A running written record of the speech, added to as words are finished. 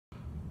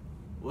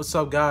What's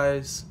up,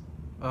 guys?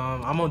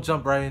 I'm gonna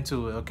jump right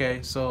into it, okay?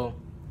 So,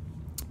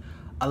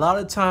 a lot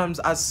of times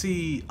I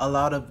see a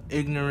lot of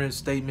ignorant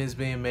statements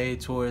being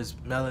made towards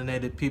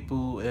melanated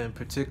people in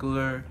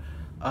particular.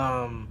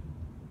 Um,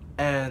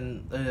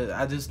 and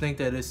I just think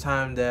that it's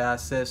time that I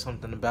said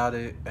something about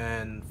it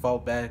and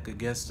fought back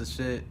against the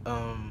shit.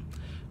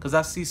 Because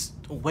I see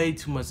way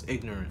too much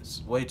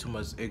ignorance,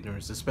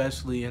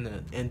 especially in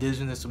the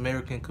Indigenous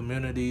American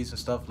communities and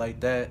stuff like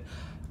that.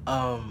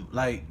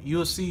 Like,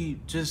 you'll see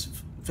just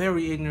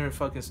very ignorant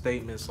fucking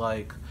statements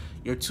like,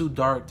 you're too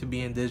dark to be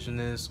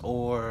indigenous,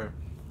 or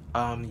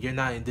you're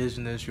not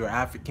indigenous, you're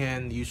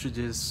African, you should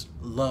just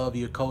love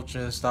your culture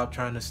and stop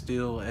trying to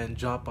steal and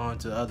jump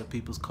onto other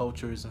people's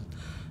cultures and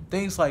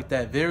things like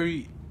that.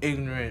 Very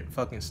ignorant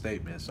fucking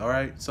statements,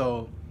 alright?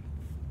 So,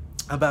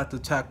 I'm about to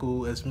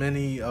tackle as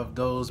many of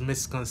those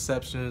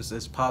misconceptions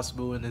as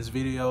possible in this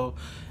video.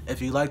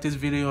 If you like this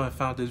video and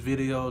found this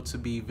video to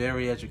be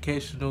very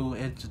educational,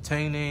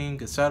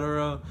 entertaining,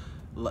 etc.,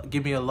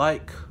 give me a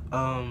like,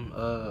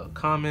 a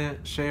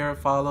comment, share,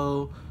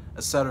 follow,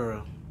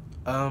 etc.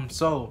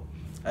 So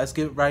let's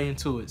get right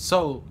into it.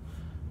 So,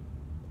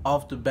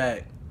 off the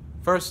bat,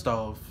 first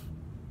off,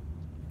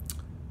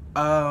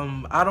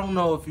 I don't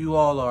know if you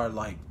all are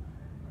like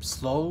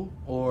slow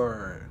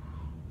or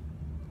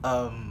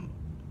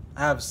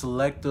have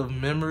selective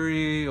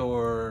memory,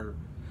 or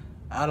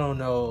I don't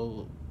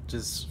know,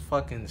 just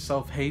fucking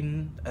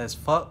self-hating as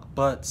fuck,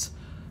 but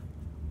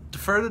the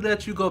further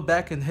that you go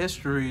back in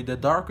history, the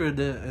darker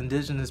the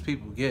indigenous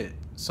people get.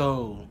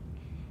 So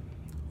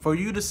for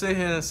you to sit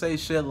here and say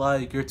shit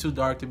like you're too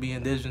dark to be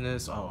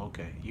indigenous, oh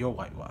okay, you're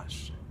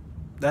whitewashed.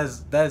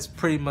 That's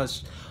pretty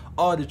much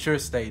all that you're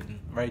stating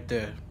right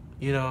there,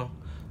 you know?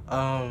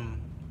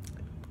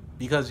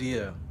 Because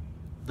yeah,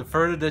 the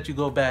further that you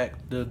go back,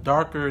 the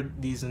darker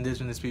these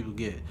indigenous people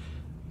get.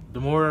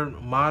 The more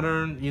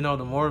modern, you know,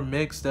 the more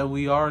mixed that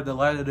we are, the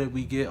lighter that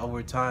we get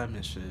over time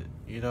and shit,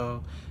 you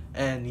know?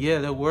 And yeah,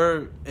 there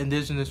were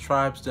indigenous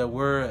tribes that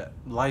were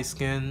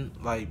light-skinned,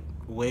 like,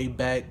 way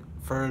back,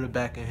 further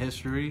back in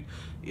history.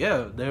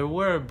 Yeah, there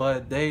were,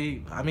 but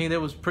they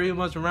was pretty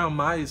much around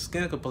my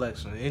skin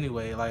complexion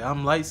anyway. Like,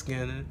 I'm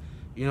light-skinned,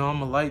 you know,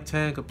 I'm a light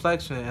tan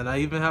complexion, and I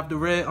even have the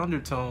red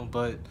undertone,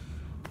 but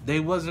they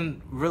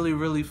wasn't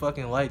really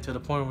fucking light to the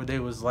point where they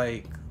was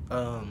like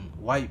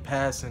white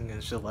passing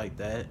and shit like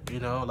that, you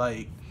know?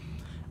 Like,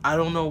 I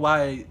don't know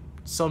why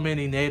so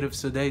many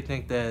natives today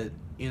think that,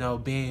 you know,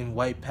 being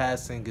white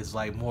passing is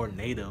like more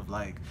native.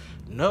 Like,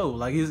 no,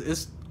 like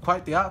it's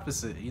quite the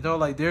opposite, you know?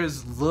 Like,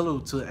 there's little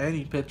to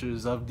any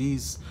pictures of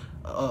these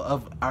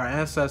of our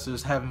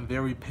ancestors having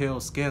very pale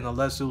skin,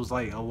 unless it was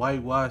like a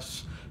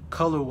whitewashed,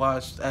 color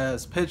washed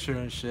ass picture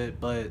and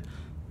shit. But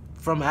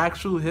from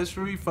actual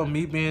history, from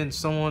me being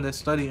someone that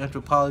studied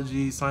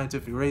anthropology,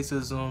 scientific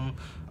racism,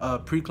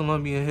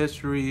 pre-Columbian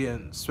history,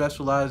 and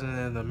specializing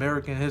in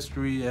American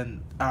history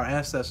and our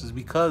ancestors,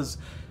 because,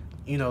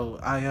 you know,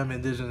 I am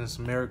Indigenous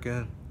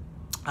American,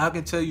 I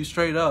can tell you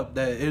straight up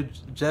that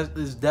it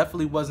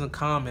definitely wasn't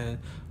common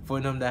for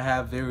them to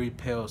have very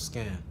pale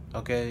skin,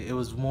 okay? It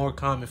was more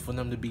common for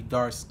them to be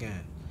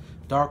dark-skinned,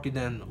 darker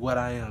than what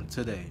I am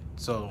today.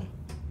 So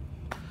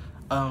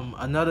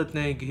another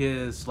thing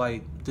is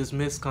like this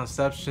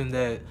misconception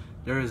that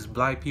there is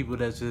black people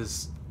that's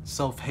just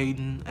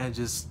self-hating and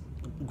just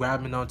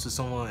grabbing onto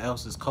someone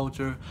else's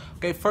culture.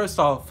 Okay, first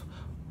off,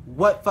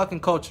 what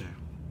fucking culture?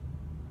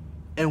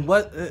 And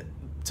what,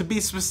 to be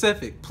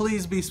specific,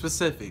 please be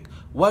specific.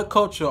 What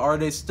culture are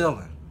they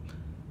stealing?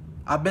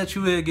 I bet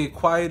you it'll get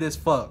quiet as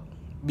fuck,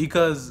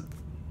 because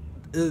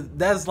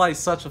that's like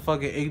such a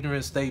fucking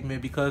ignorant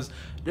statement, because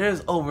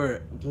there's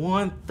over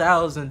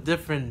 1,000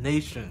 different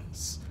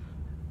nations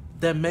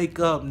that make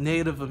up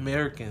Native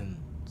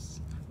Americans.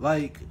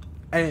 Like,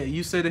 hey,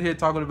 you sit here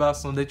talking about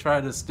some, they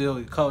try to steal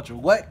your culture.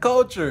 What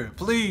culture?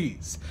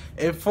 Please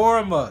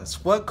inform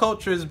us. What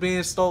culture is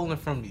being stolen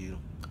from you?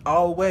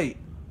 I'll wait.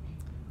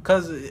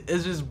 Cause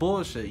it's just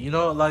bullshit, you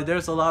know? Like,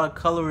 there's a lot of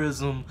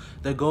colorism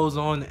that goes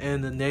on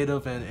in the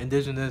Native and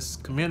Indigenous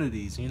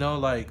communities, you know?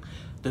 Like,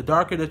 the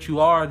darker that you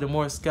are, the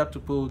more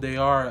skeptical they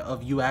are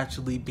of you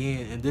actually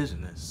being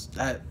indigenous.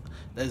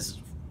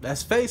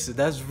 Let's face it,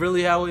 that's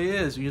really how it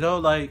is, you know?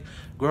 Like,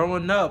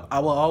 growing up, I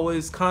will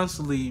always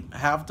constantly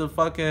have to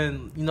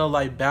fucking, you know,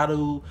 like,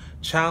 battle,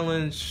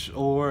 challenge,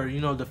 or,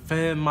 you know,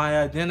 defend my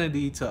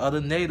identity to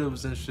other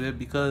natives and shit,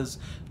 because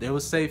they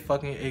would say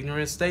fucking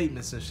ignorant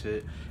statements and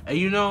shit. And,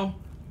 you know,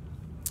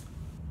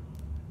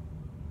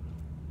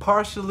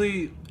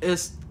 partially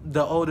it's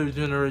the older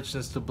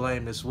generations to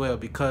blame as well,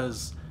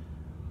 because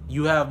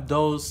you have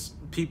those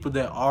people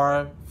that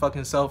are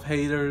fucking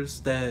self-haters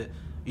that,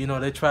 you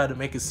know, they try to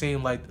make it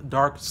seem like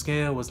dark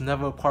skin was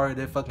never a part of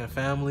their fucking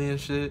family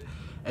and shit.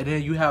 And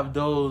then you have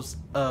those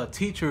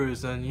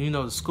teachers and, you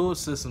know, the school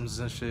systems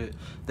and shit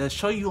that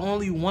show you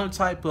only one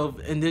type of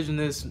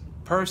indigenous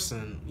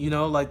person, you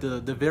know, like the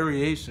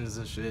variations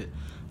and shit.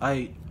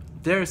 Like,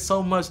 there's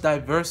so much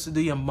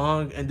diversity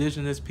among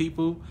indigenous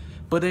people,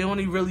 but they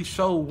only really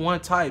show one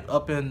type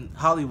up in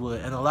Hollywood.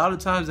 And a lot of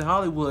times in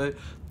Hollywood,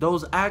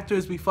 those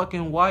actors be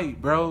fucking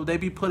white, bro. They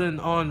be putting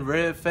on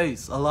red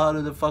face a lot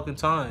of the fucking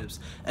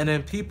times. And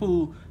then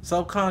people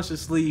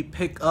subconsciously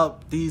pick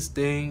up these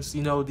things,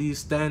 you know, these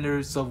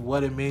standards of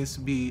what it means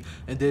to be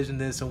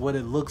indigenous and what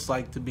it looks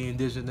like to be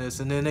indigenous.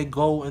 And then they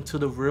go into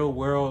the real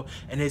world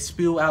and they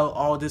spew out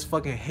all this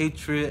fucking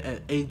hatred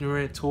and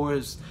ignorance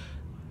towards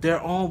their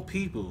own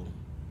people.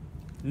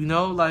 You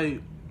know,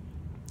 like,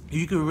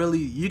 you can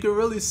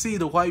really see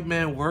the white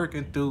man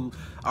working through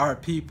our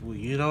people,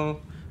 you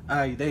know?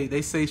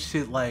 They say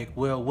shit like,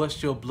 well,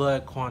 what's your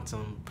blood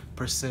quantum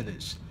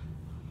percentage?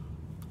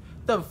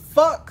 The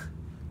fuck?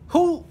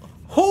 Who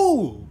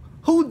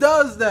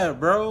does that,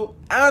 bro?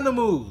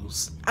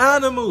 Animals.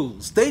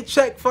 They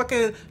check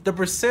fucking the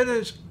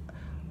percentage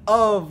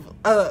of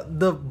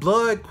the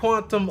blood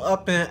quantum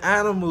up in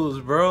animals,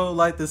 bro.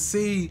 Like, to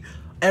see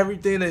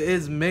everything that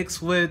is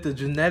mixed with the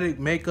genetic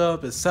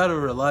makeup,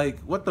 etc. Like,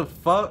 what the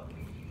fuck?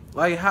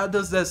 Like, how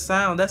does that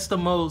sound? That's the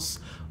most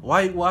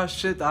whitewashed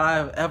shit that I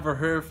have ever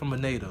heard from a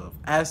native,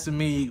 asking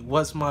me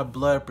what's my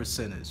blood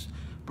percentage.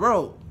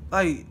 Bro,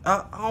 like,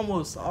 I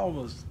almost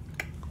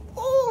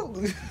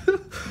ooh.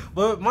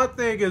 But my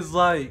thing is,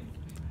 like,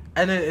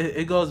 and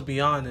it goes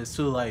beyond this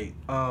too, like,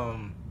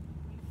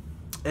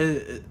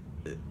 it's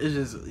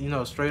just, you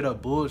know, straight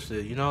up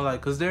bullshit, you know, like,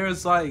 because there's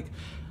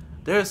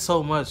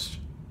so much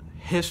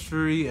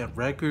history and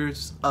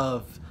records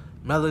of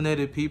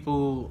melanated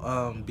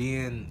people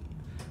being,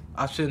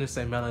 I shouldn't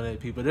say melanated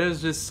people,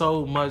 there's just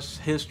so much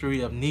history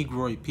of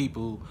Negroid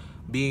people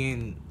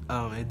being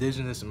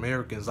Indigenous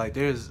Americans. Like,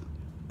 there's,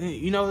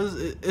 you know,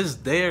 it's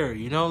there,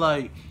 you know,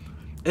 like,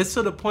 it's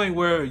to the point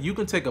where you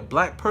can take a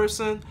black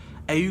person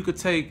and you could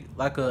take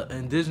like a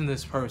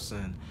indigenous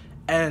person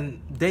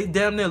and they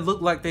damn near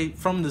look like they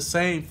from the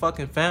same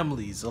fucking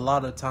families a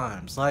lot of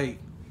times. Like,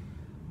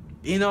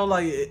 you know,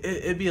 like,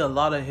 it be a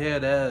lot of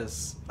head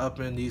ass up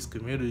in these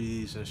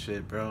communities and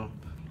shit, bro.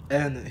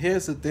 And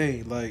here's the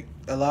thing, like,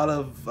 a lot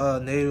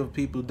of Native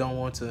people don't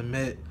want to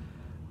admit,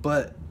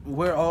 but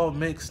we're all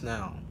mixed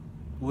now.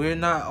 We're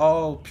not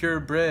all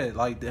purebred.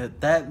 Like,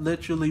 that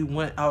literally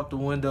went out the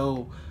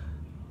window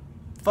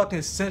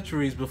fucking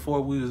centuries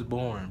before we was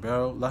born,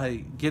 bro.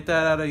 Like, get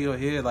that out of your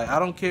head. Like, I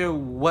don't care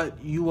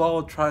what you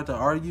all try to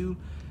argue.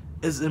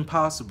 It's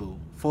impossible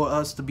for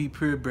us to be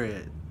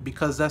purebred,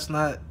 because that's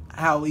not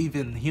how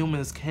even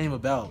humans came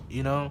about,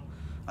 you know?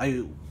 Like,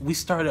 we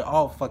started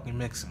off fucking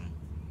mixing.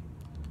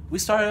 We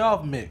started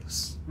off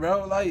mixed,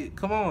 bro. Like,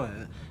 come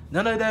on.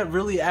 None of that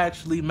really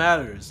actually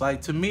matters.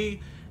 Like, to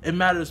me, it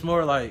matters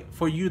more, like,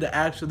 for you to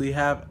actually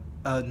have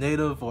a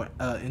native or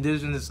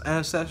indigenous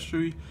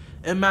ancestry.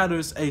 It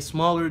matters a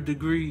smaller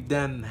degree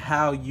than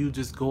how you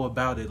just go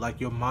about it,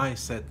 like your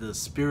mindset, the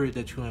spirit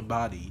that you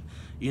embody.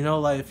 You know,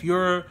 like, if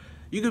you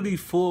could be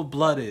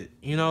full-blooded,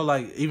 you know,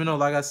 like, even though,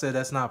 like I said,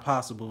 that's not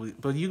possible,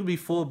 but you could be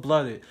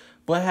full-blooded,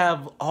 but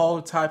have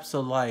all types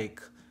of,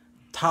 like,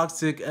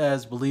 toxic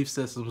as belief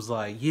systems,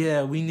 like,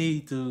 yeah, we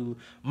need to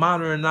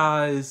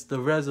modernize the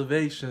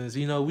reservations,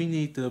 you know, we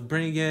need to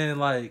bring in,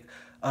 like,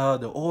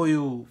 the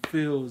oil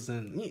fields,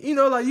 and, you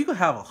know, like, you could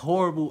have a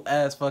horrible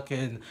ass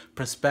fucking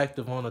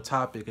perspective on the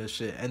topic and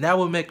shit, and that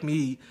would make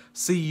me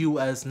see you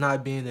as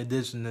not being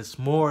indigenous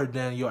more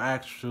than your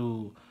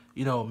actual,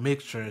 you know,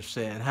 mixture and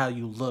shit, and how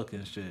you look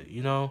and shit,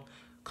 you know?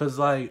 Because,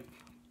 like,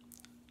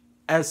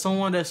 as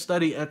someone that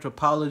studied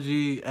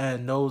anthropology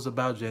and knows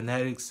about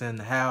genetics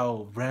and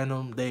how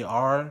random they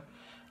are,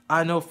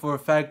 I know for a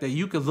fact that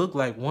you could look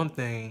like one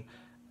thing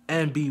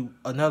and be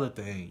another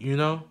thing, you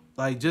know?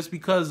 Like, just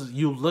because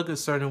you look a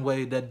certain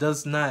way, that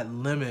does not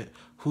limit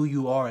who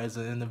you are as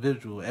an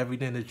individual,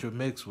 everything that you're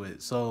mixed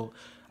with. So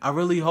I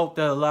really hope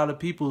that a lot of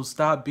people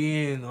stop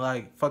being,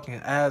 like,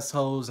 fucking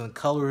assholes and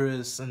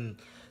colorists and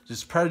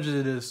just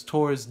prejudiced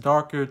towards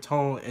darker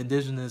tone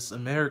Indigenous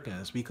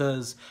Americans,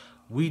 because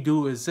we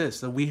do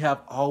exist, and we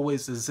have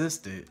always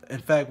existed. In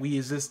fact, we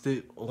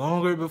existed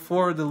longer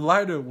before the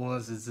lighter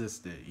ones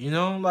existed, you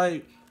know?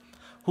 Like,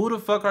 who the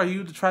fuck are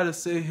you to try to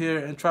sit here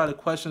and try to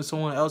question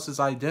someone else's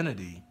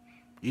identity?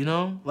 You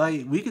know?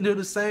 Like, we can do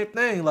the same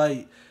thing.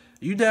 Like,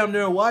 you damn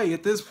near white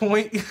at this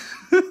point.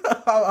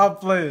 I'm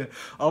playing.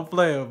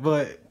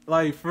 But,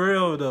 like, for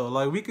real, though.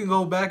 Like, we can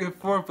go back and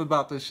forth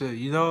about this shit,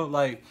 you know?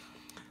 Like,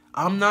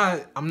 I'm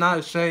not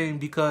ashamed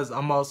because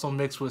I'm also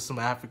mixed with some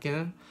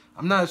African.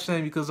 I'm not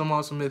ashamed because I'm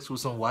also mixed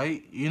with some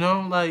white, you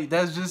know? Like,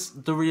 that's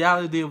just the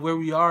reality of where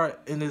we are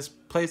in this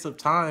place of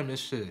time and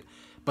shit.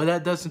 But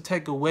that doesn't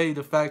take away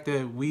the fact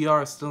that we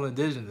are still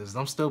indigenous.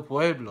 I'm still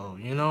Pueblo,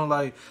 you know?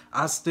 Like,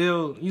 I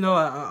still, you know,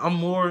 I'm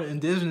more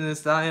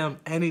indigenous than I am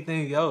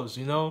anything else,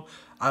 you know?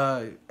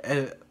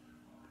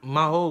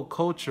 My whole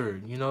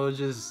culture, you know,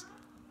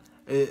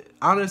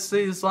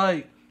 honestly, it's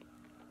like,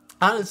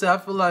 honestly, I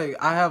feel like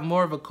I have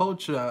more of a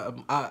culture.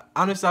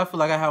 Honestly, I feel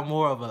like I have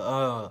more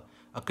of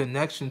a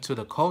connection to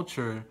the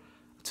culture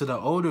to the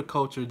older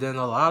culture than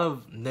a lot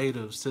of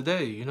natives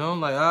today, you know?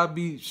 Like, I'll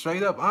be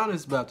straight up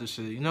honest about this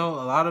shit, you know?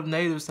 A lot of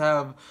natives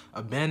have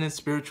abandoned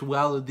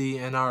spirituality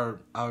and our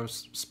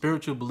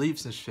spiritual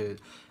beliefs and shit.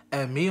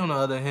 And me, on the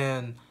other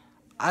hand,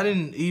 I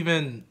didn't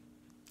even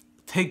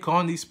take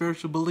on these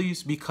spiritual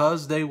beliefs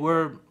because they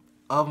were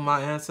of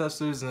my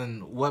ancestors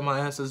and what my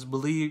ancestors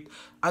believed.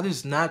 I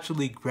just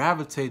naturally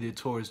gravitated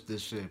towards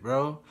this shit,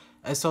 bro.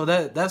 And so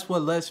that's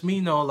what lets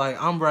me know,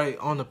 like, I'm right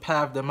on the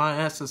path that my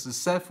ancestors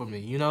set for me,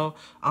 you know?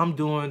 I'm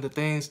doing the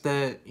things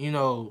that, you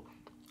know,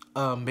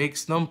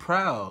 makes them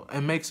proud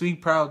and makes me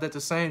proud at the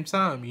same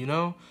time, you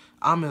know?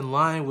 I'm in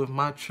line with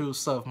my true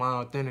self,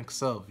 my authentic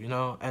self, you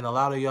know? And a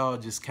lot of y'all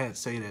just can't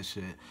say that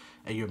shit.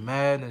 And you're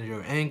mad and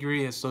you're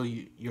angry, and so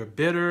you're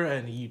bitter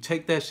and you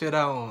take that shit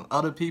out on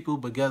other people.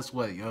 But guess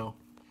what, yo?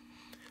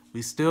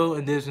 We still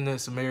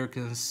Indigenous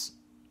Americans.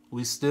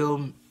 We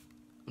still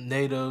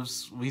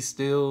natives. We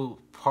still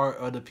part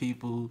of the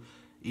people.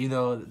 You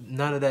know,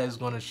 none of that is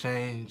going to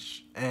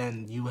change,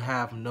 and you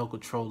have no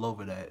control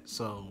over that.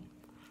 So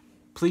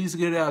please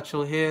get it out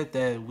your head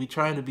that we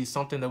trying to be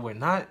something that we're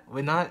not.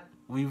 We're not.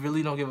 We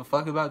really don't give a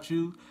fuck about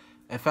you.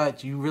 In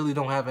fact, you really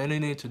don't have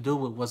anything to do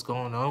with what's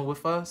going on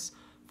with us,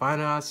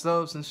 finding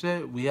ourselves and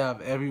shit. We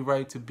have every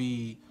right to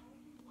be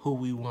who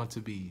we want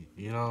to be,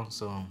 you know?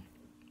 So,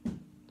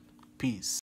 peace.